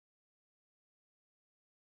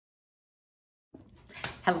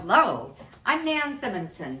Hello, I'm Nan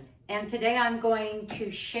Simonsen, and today I'm going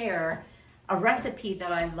to share a recipe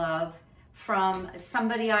that I love from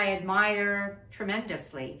somebody I admire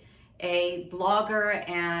tremendously, a blogger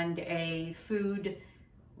and a food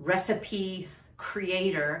recipe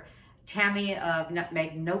creator, Tami of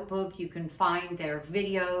Nutmeg Notebook. You can find their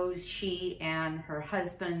videos. She and her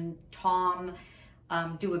husband, Tom,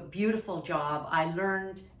 do a beautiful job. I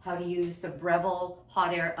learned how to use the Breville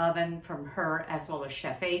hot air oven from her, as well as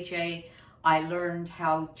Chef AJ. I learned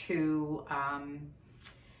how to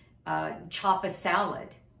chop a salad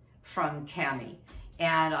from Tami.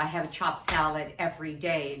 And I have a chopped salad every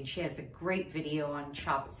day, and she has a great video on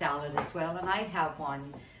chopped salad as well. And I have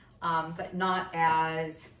one, but not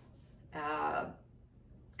as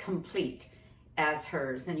complete as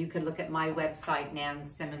hers. And you can look at my website,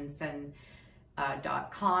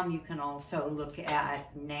 nansimonsen.com. You can also look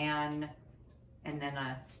at Nan and then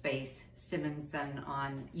a space Simonsen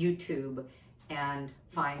on YouTube and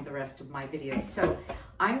find the rest of my videos. So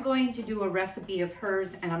I'm going to do a recipe of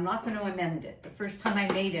hers, and I'm not going to amend it. The first time I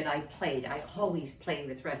made it, I played. I always play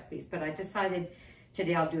with recipes, but I decided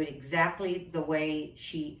today I'll do it exactly the way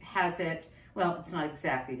she has it. Well, it's not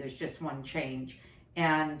exactly, there's just one change,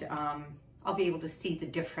 and I'll be able to see the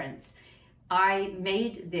difference. I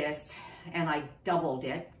made this and I doubled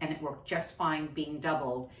it, and it worked just fine being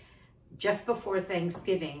doubled, just before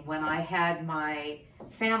Thanksgiving, when I had my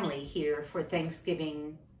family here for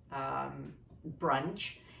Thanksgiving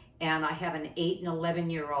brunch, and I have an 8 and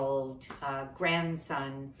 11-year-old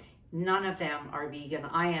grandson. None of them are vegan.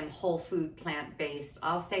 I am whole food plant-based.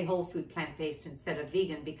 I'll say whole food plant-based instead of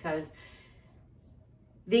vegan, because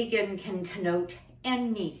vegan can connote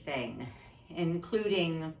anything,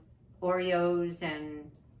 including Oreos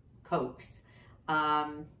and Cokes.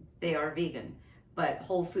 They are vegan, but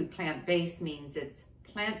whole food plant-based means it's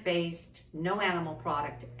plant-based, no animal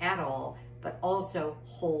product at all, but also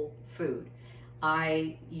whole food.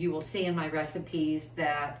 You will see in my recipes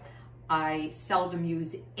that I seldom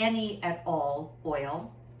use any at all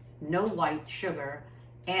oil, no white sugar,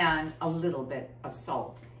 and a little bit of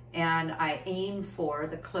salt. And I aim for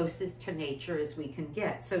the closest to nature as we can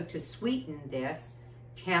get. So to sweeten this,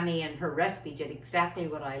 Tami and her recipe did exactly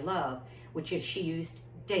what I love, which is she used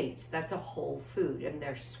dates. That's a whole food, and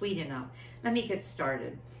they're sweet enough. Let me get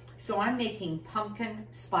started. So I'm making pumpkin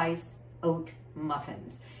spice oat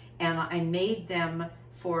muffins, and I made them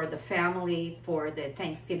for the family for the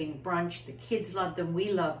Thanksgiving brunch. The kids love them,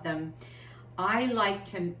 we love them. I like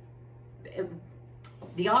to,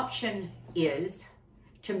 the option is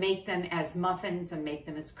to make them as muffins and make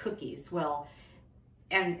them as cookies. Well,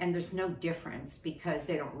 and there's no difference because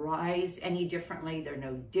they don't rise any differently. They're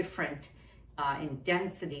no different in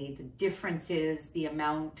density. The difference is the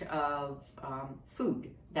amount of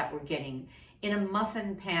food that we're getting. In a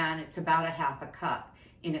muffin pan, it's about ½ a cup.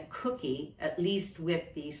 In a cookie, at least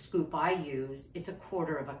with the scoop I use, it's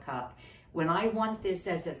 ¼ of a cup. When I want this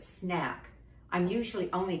as a snack, I'm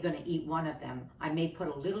usually only going to eat one of them. I may put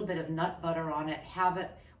a little bit of nut butter on it, have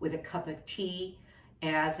it with a cup of tea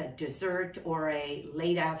as a dessert or a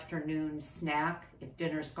late afternoon snack if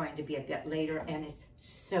dinner's going to be a bit later, and it's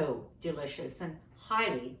so delicious and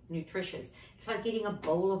highly nutritious. It's like eating a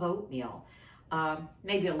bowl of oatmeal.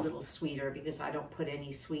 Maybe a little sweeter because I don't put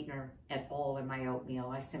any sweetener at all in my oatmeal.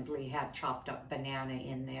 I simply have chopped up banana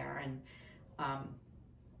in there. And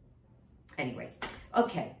anyway,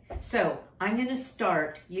 okay, so I'm going to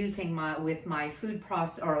start using with my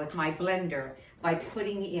blender by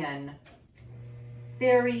putting in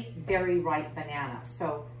very, very ripe banana.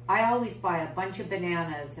 So I always buy a bunch of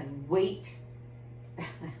bananas and wait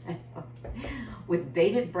with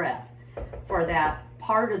bated breath for that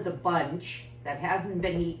part of the bunch that hasn't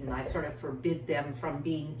been eaten. I sort of forbid them from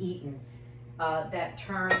being eaten. That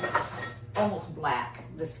turns almost black.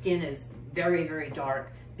 The skin is very, very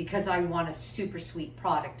dark because I want a super sweet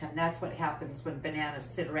product, and that's what happens when bananas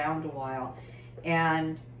sit around a while.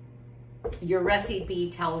 And your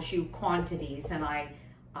recipe tells you quantities, and I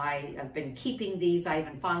have been keeping these. I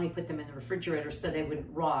even finally put them in the refrigerator so they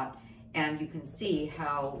wouldn't rot. And you can see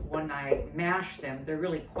how when I mash them, they're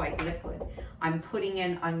really quite liquid. I'm putting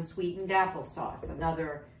in unsweetened applesauce,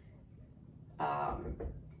 another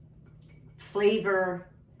flavor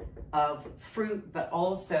of fruit, but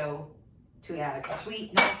also to add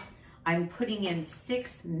sweetness. I'm putting in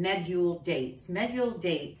 6 medjool dates. Medjool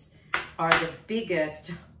dates are the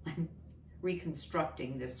biggest, I'm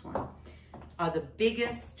reconstructing this one, are the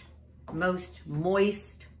biggest, most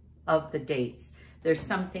moist of the dates. There's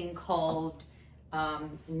something called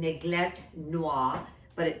Nutmeg Noir,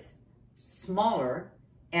 but it's smaller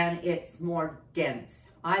and it's more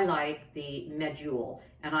dense. I like the medjool.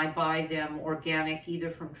 and I buy them organic either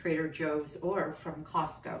from Trader Joe's or from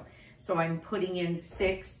Costco. So I'm putting in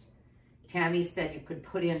 6. Tami said you could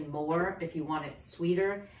put in more if you want it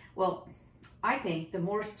sweeter. Well, I think the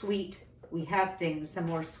more sweet we have things, the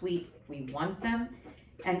more sweet we want them.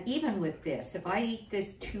 And even with this, if I eat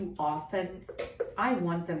this too often, I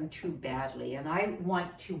want them too badly. And I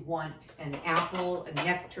want an apple, a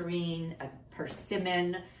nectarine, a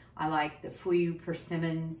persimmon. I like the Fuyu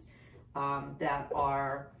persimmons that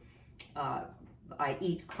are, I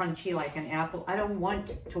eat crunchy like an apple. I don't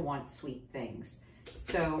want sweet things.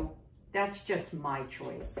 So that's just my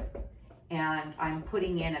choice. And I'm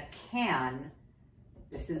putting in a can.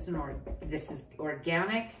 This is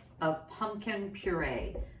organic, of pumpkin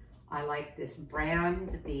puree. I like this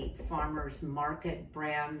brand, the Farmer's Market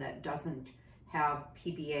brand that doesn't have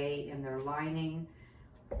PBA in their lining.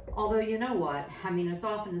 Although, you know what? I mean, as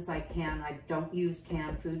often as I can, I don't use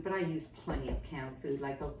canned food, but I use plenty of canned food,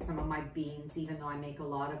 like some of my beans, even though I make a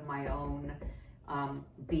lot of my own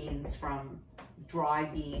beans from dry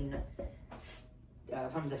bean,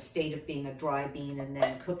 from the state of being a dry bean, and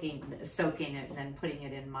then soaking it, and then putting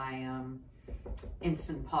it in my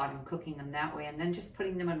Instant Pot and cooking them that way, and then just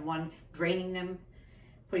putting them in draining them,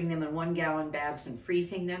 putting them in 1 gallon bags and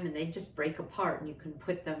freezing them, and they just break apart. And you can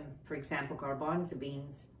put them, for example, garbanzo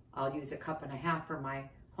beans, I'll use 1.5 cups for my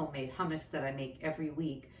homemade hummus that I make every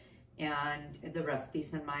week, and the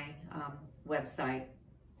recipe's in my website.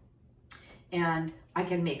 And I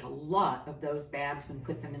can make a lot of those bags and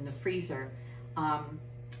put them in the freezer.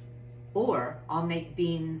 Or I'll make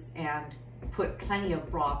beans and put plenty of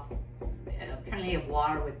broth, plenty of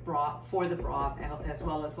water with broth for the broth, as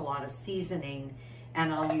well as a lot of seasoning,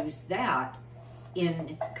 and I'll use that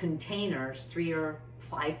in containers, 3 or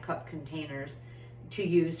 5 cup containers, to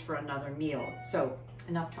use for another meal. So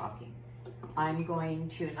enough talking. I'm going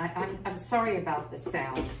to, I'm sorry about the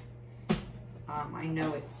sound. I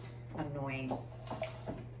know it's annoying,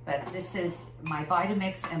 but this is my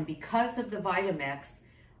Vitamix, and because of the Vitamix,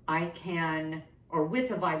 I can, or with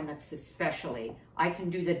the Vitamix especially, I can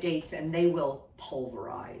do the dates and they will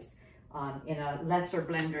pulverize. In a lesser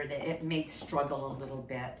blender, it may struggle a little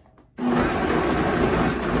bit.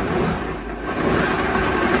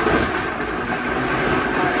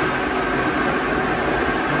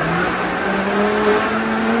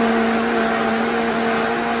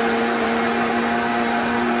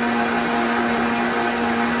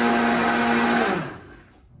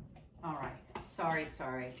 All right,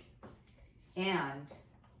 sorry. And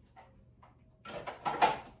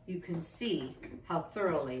you can see how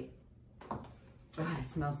thoroughly,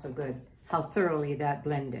 it smells so good, how thoroughly that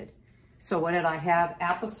blended. So what did I have?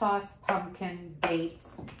 Applesauce, pumpkin,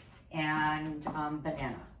 dates, and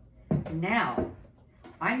banana. Now,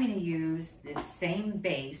 I'm going to use this same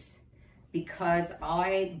base because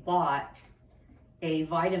I bought a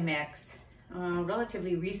Vitamix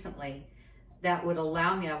relatively recently that would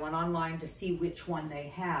allow me, I went online to see which one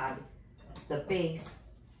they had, the base,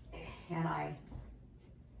 and I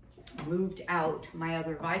moved out my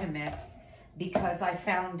other Vitamix because I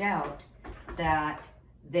found out that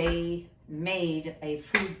they made a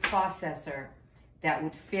food processor that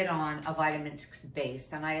would fit on a Vitamix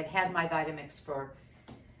base. And I had had my Vitamix for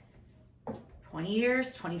 20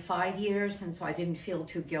 years, 25 years, and so I didn't feel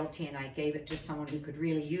too guilty, and I gave it to someone who could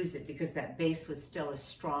really use it because that base was still as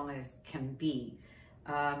strong as can be.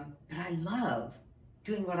 But I love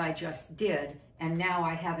doing what I just did, and now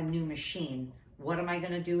I have a new machine. What am I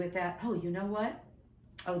going to do with that? Oh, you know what?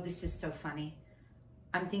 Oh, this is so funny.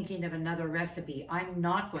 I'm thinking of another recipe. I'm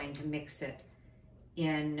not going to mix it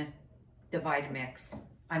in the Vitamix.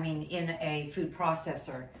 I mean, in a food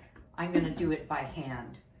processor. I'm going to do it by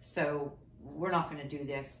hand. So we're not going to do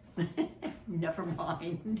this. Never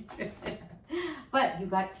mind. But you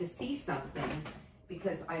got to see something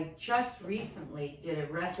because I just recently did a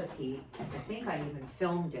recipe. I think I even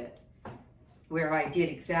filmed it, where I did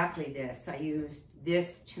exactly this. I used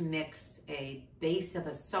this to mix a base of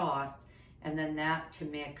a sauce, and then that to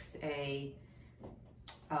mix the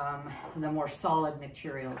more solid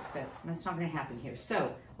materials, but that's not going to happen here.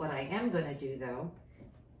 So what I am going to do though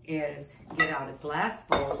is get out a glass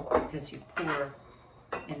bowl, because you pour,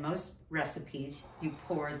 in most recipes, you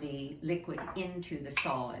pour the liquid into the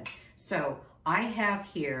solid. So I have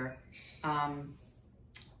here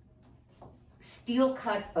steel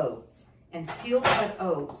cut oats. And steel cut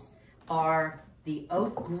oats are the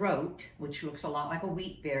oat groat, which looks a lot like a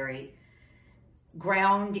wheat berry,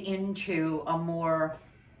 ground into a more,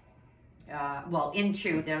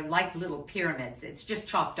 they're like little pyramids. It's just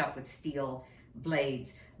chopped up with steel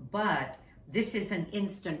blades. But this is an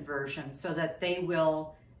instant version so that they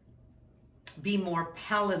will be more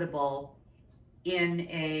palatable in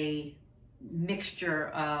a mixture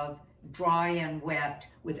of dry and wet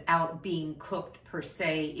without being cooked per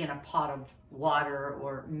se in a pot of water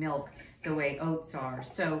or milk the way oats are.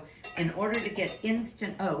 So in order to get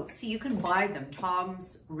instant oats, so you can buy them.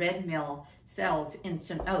 Tom's Red Mill sells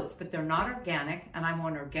instant oats, but they're not organic, and I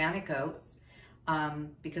want organic oats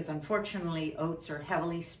because unfortunately oats are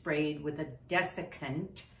heavily sprayed with a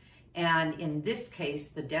desiccant, and in this case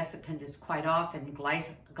the desiccant is quite often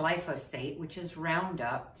glyphosate, which is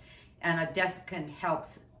Roundup, and a desiccant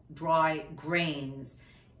helps dry grains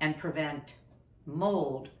and prevent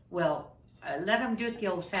mold. Well, let them do it the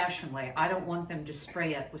old-fashioned way. I don't want them to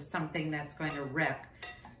spray it with something that's going to wreck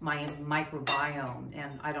my microbiome,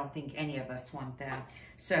 and I don't think any of us want that.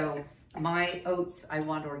 So my oats, I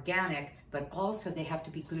want organic, but also they have to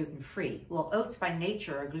be gluten-free. Well, oats by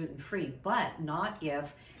nature are gluten-free, but not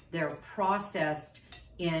if they're processed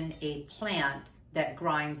in a plant that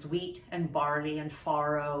grinds wheat and barley and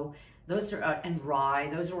farro. Those are and rye.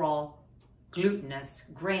 Those are all glutinous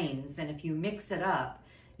grains, and if you mix it up,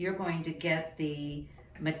 you're going to get the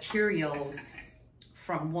materials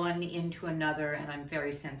from one into another, and I'm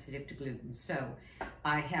very sensitive to gluten. So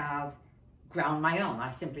I have ground my own. I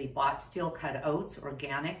simply bought steel-cut oats,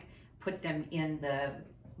 organic, put them in the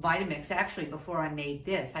Vitamix. Actually, before I made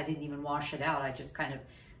this, I didn't even wash it out. I just kind of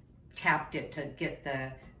tapped it to get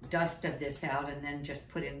the dust of this out, and then just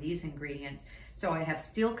put in these ingredients. So I have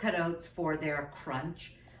steel-cut oats for their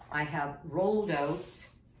crunch. I have rolled oats,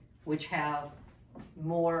 which have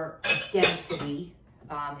more density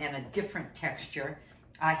and a different texture.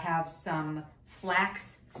 I have some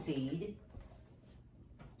flaxseed,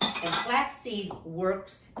 and flaxseed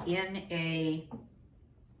works as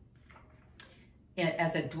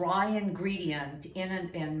a dry ingredient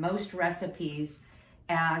in most recipes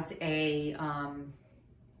as an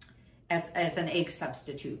egg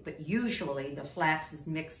substitute, but usually the flax is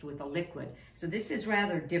mixed with a liquid. So this is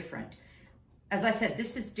rather different. As I said,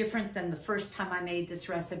 this is different than the first time I made this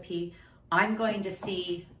recipe. I'm going to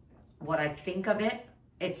see what I think of it.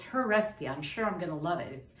 It's her recipe. I'm sure I'm gonna love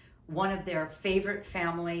it. It's one of their favorite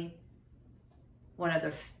family,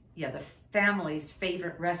 the family's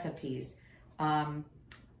favorite recipes.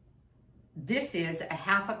 This is a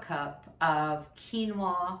half a cup of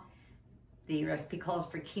quinoa. The recipe calls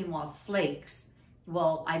for quinoa flakes.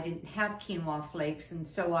 Well, I didn't have quinoa flakes, and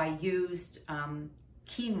so I used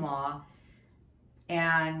quinoa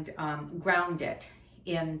and ground it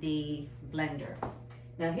in the blender.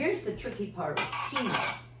 Now here's the tricky part with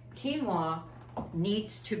quinoa. Quinoa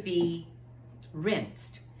needs to be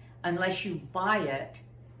rinsed unless you buy it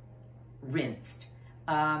rinsed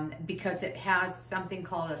because it has something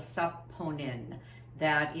called a saponin.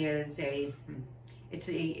 That is the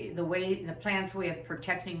plant's way of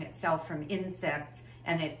protecting itself from insects,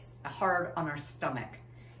 and it's hard on our stomach.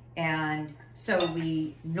 And so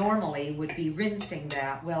we normally would be rinsing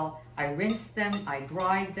that. Well, I rinsed them, I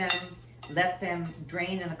dried them, let them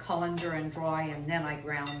drain in a colander and dry, and then I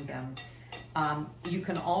ground them. You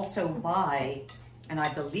can also buy, and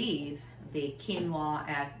I believe the quinoa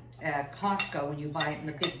at Costco, when you buy it in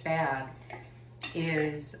the big bag,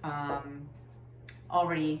 is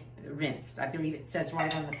already rinsed. I believe it says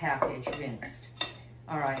right on the package, rinsed.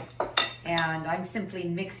 All right, and I'm simply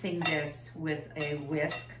mixing this with a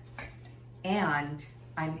whisk, and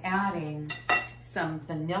I'm adding some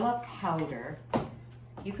vanilla powder.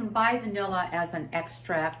 You can buy vanilla as an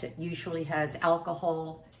extract. It usually has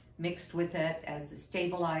alcohol mixed with it as a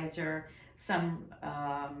stabilizer. Some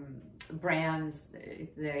brands,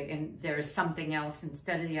 there's something else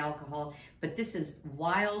instead of the alcohol, but this is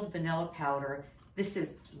wild vanilla powder. This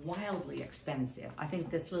is wildly expensive. I think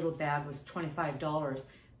this little bag was $25,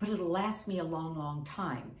 but it'll last me a long, long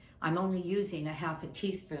time. I'm only using a half a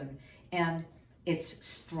teaspoon, and it's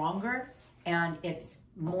stronger and it's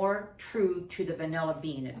more true to the vanilla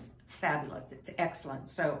bean. It's fabulous, it's excellent,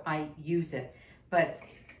 so I use it. But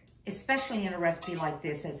especially in a recipe like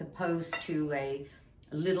this, as opposed to a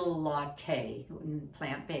little latte,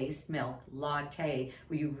 plant-based milk latte,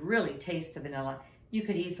 where you really taste the vanilla, you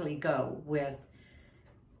could easily go with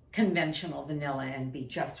conventional vanilla and be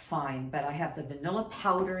just fine. But I have the vanilla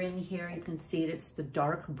powder in here. You can see it, it's the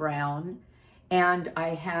dark brown. And I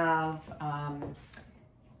have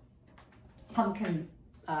pumpkin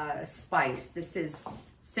spice. This is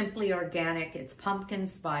simply organic. It's pumpkin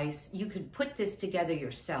spice. You could put this together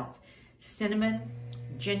yourself. Cinnamon,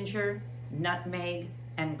 ginger, nutmeg,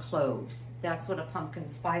 and cloves. That's what a pumpkin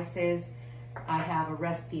spice is. I have a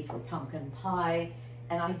recipe for pumpkin pie,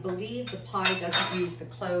 and I believe the pie doesn't use the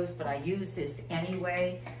cloves, but I use this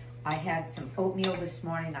anyway. I had some oatmeal this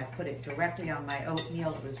morning. I put it directly on my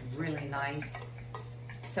oatmeal. It was really nice.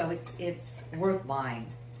 So it's worth buying.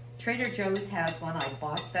 Trader Joe's has one. I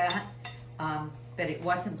bought that, but it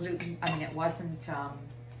wasn't gluten. I mean, it wasn't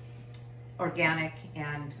organic,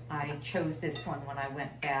 and I chose this one when I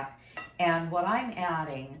went back. And what I'm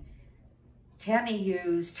adding, Tami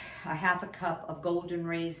used a half a cup of golden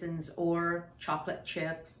raisins or chocolate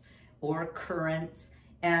chips or currants,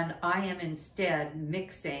 and I am instead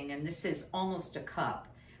mixing, and this is almost a cup,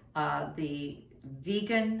 the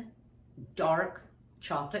vegan dark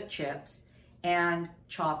chocolate chips and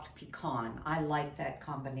chopped pecan. I like that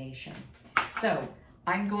combination. So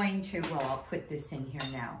I'm going to, well, I'll put this in here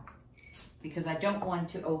now because I don't want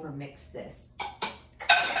to overmix this.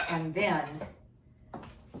 And then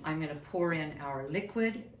I'm going to pour in our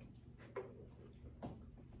liquid.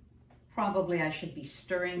 Probably I should be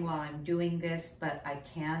stirring while I'm doing this, but I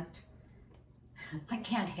can't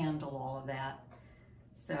handle all of that.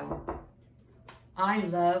 So I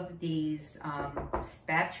love these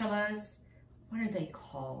spatulas. What are they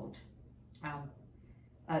called?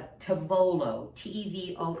 Tevolo,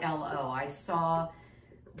 T-E-V-O-L-O. I saw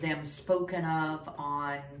them spoken of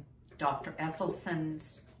on Dr.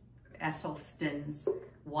 Esselstyn's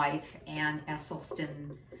wife, Ann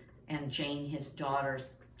Esselstyn, and Jane, his daughter's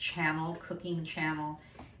channel, cooking channel.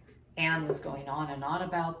 Ann was going on and on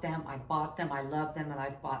about them. I bought them, I love them, and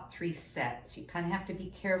I've bought 3 sets. You kind of have to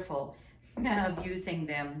be careful of using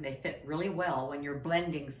them. They fit really well. When you're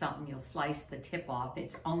blending something, you'll slice the tip off.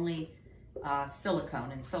 It's only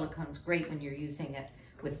silicone, and silicone's great when you're using it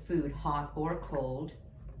with food, hot or cold,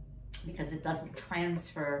 because it doesn't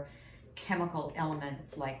transfer chemical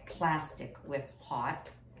elements like plastic with hot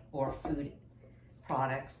or food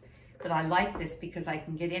products. But I like this because I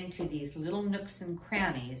can get into these little nooks and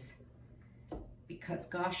crannies, because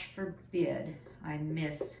gosh forbid I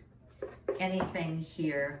miss anything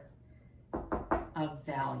here of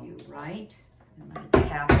value, right? I'm going to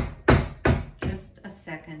tap just a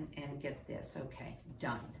second and get this. Okay,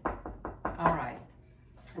 done. All right.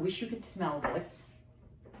 I wish you could smell this.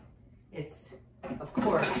 It's, of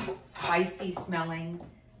course, spicy smelling.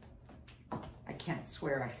 I can't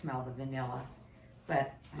swear I smell the vanilla,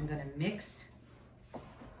 but I'm going to mix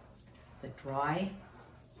the dry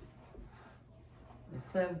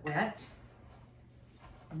with the wet,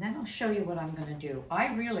 and then I'll show you what I'm going to do.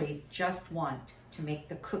 I really just want to make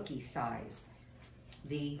the cookie size,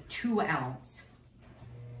 the 2 ounce,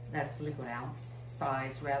 that's liquid ounce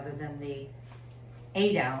size, rather than the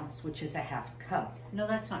 8 ounce, which is a half cup. No,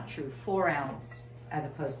 that's not true. 4 ounce as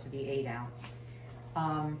opposed to the 8 ounce.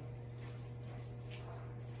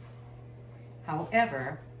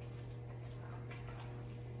 However,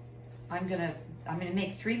 I'm gonna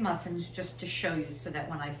make 3 muffins just to show you, so that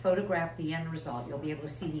when I photograph the end result, you'll be able to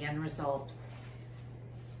see the end result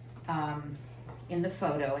in the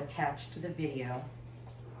photo attached to the video.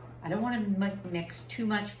 I don't want to mix too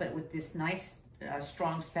much, but with this nice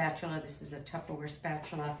strong spatula, this is a Tupperware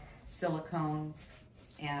spatula, silicone,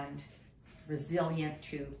 and resilient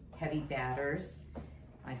to heavy batters.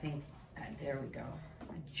 I think, there we go.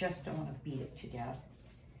 I just don't want to beat it to death.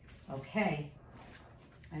 Okay,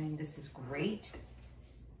 I think this is great.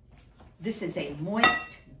 This is a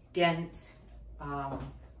moist, dense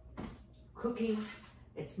cookie.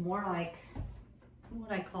 It's more like, what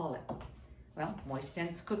would I call it? Well, moist,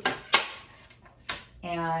 dense cookie.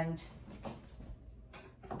 And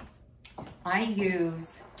I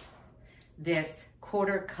use this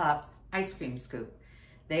 1/4 cup ice cream scoop.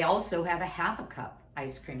 They also have a half a cup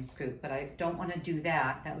ice cream scoop, but I don't want to do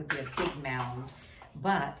that. That would be a big mound.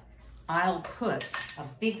 But I'll put a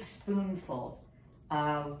big spoonful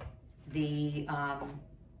of the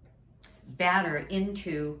batter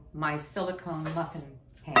into my silicone muffin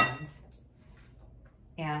pans.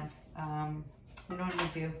 And you know what I'm going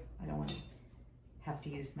to do? I don't want to have to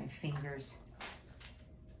use my fingers.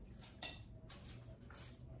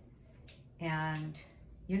 And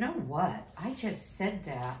you know what? I just said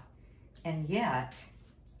that, and yet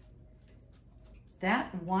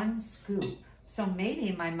that 1 scoop, so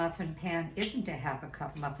maybe my muffin pan isn't a half a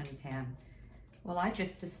cup muffin pan. Well, I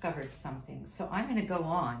just discovered something. So I'm going to go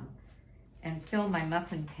on and fill my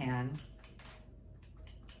muffin pan,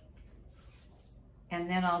 and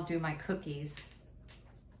then I'll do my cookies.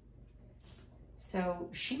 So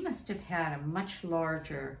she must have had a much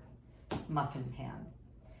larger muffin pan.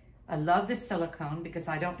 I love the silicone because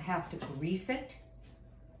I don't have to grease it.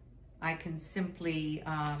 I can simply,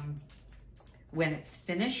 when it's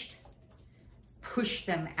finished, push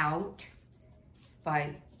them out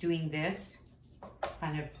by doing this,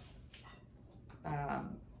 kind of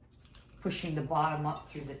pushing the bottom up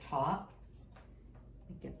through the top.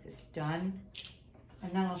 Get this done.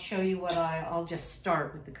 And then I'll show you what I'll just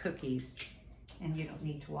start with the cookies. And you don't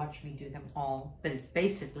need to watch me do them all, but it's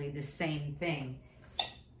basically the same thing.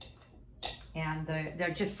 And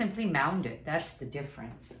they're just simply mounded. That's the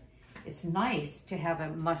difference. It's nice to have a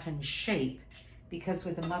muffin shape, because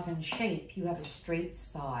with a muffin shape, you have a straight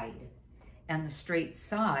side. And the straight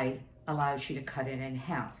side allows you to cut it in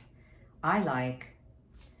half. I like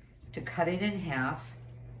to cut it in half,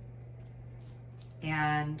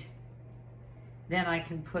 and then I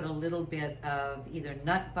can put a little bit of either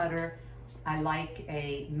nut butter. I like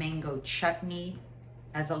a mango chutney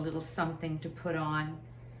as a little something to put on.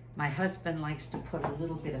 My husband likes to put a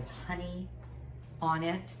little bit of honey on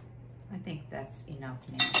it. I think that's enough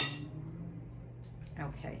now.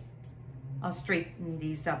 Okay, I'll straighten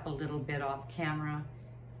these up a little bit off camera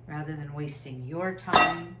rather than wasting your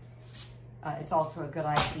time. It's also a good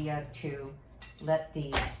idea to let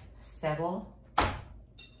these settle.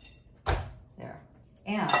 There.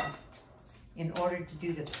 And in order to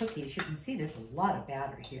do the cookies, you can see there's a lot of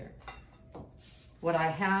batter here. What I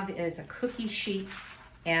have is a cookie sheet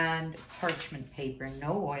and parchment paper,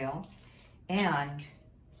 no oil, and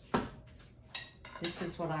this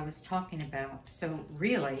is what I was talking about. So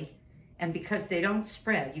really, and because they don't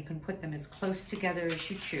spread, you can put them as close together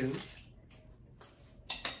as you choose.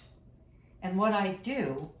 And what I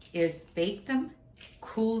do is bake them,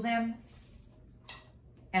 cool them,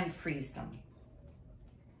 and freeze them.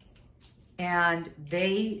 And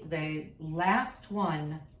the last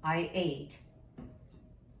one I ate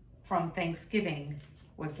from Thanksgiving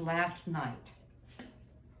was last night.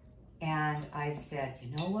 And I said, you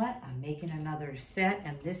know what? I'm making another set,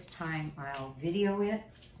 and this time I'll video it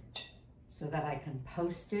so that I can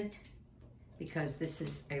post it, because this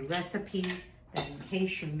is a recipe that, in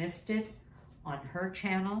case you missed it on her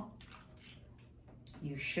channel,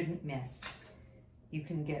 you shouldn't miss. You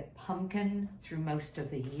can get pumpkin through most of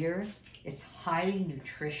the year. It's highly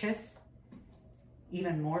nutritious,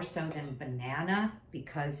 even more so than banana,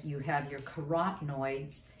 because you have your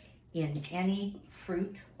carotenoids in any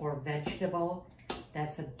fruit or vegetable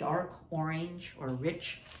that's a dark orange or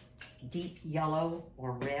rich deep yellow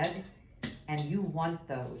or red, and you want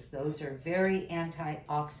those. Those are very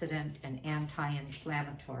antioxidant and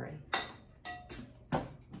anti-inflammatory.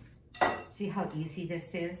 See how easy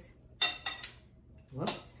this is?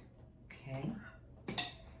 Whoops. Okay.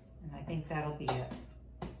 And I think that'll be it.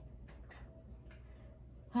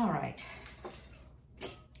 All right.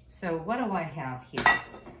 So what do I have here?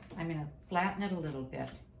 I'm going to flatten it a little bit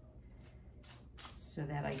so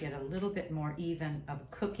that I get a little bit more even of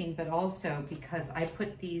cooking, but also because I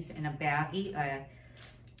put these in a baggie, a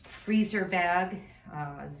freezer bag,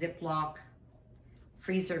 Ziploc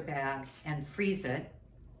freezer bag, and freeze it.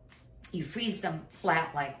 You freeze them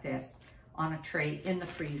flat like this on a tray in the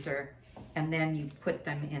freezer, and then you put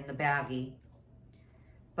them in the baggie.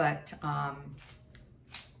 But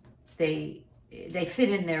they fit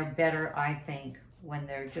in there better, I think, when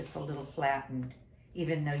they're just a little flattened,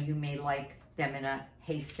 even though you may like them in a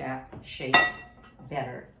haystack shape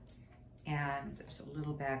better. And there's a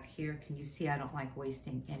little back here. Can you see I don't like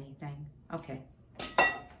wasting anything? Okay.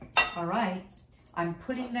 All right. I'm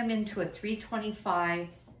putting them into a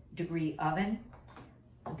 325-degree oven.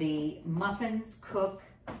 The muffins cook,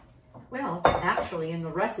 well, actually in the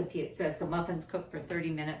recipe it says the muffins cook for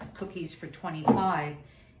 30 minutes, cookies for 25,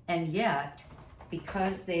 and yet,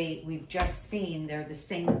 because we've just seen they're the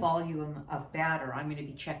same volume of batter, I'm going to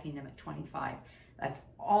be checking them at 25. That's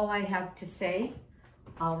all I have to say.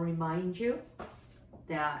 I'll remind you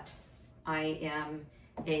that I am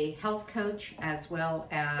a health coach as well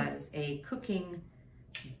as a cooking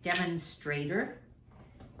demonstrator.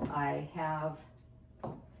 I have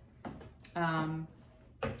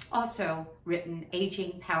also written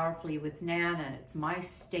Aging Powerfully with Nan, and it's my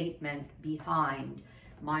statement behind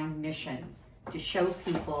my mission to show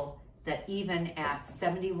people that even at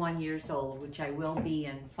 71 years old, which I will be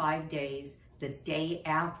in 5 days, the day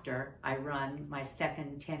after I run my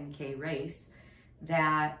second 10K race,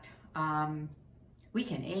 that we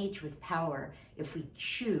can age with power if we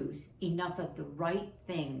choose enough of the right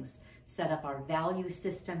things, set up our value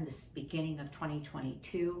system. This is the beginning of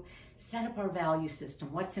 2022. Set up our value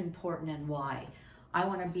system, what's important and why. I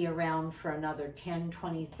want to be around for another 10,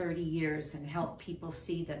 20, 30 years and help people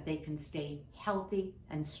see that they can stay healthy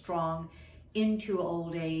and strong into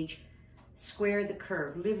old age. Square the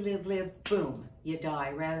curve, live, boom, you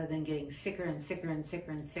die, rather than getting sicker and sicker and sicker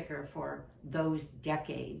and sicker for those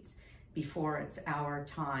decades before it's our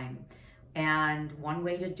time. And one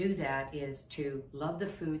way to do that is to love the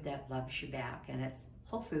food that loves you back, and it's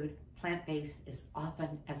whole food, plant-based as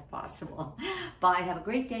often as possible. Bye. Have a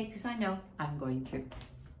great day, because I know I'm going to.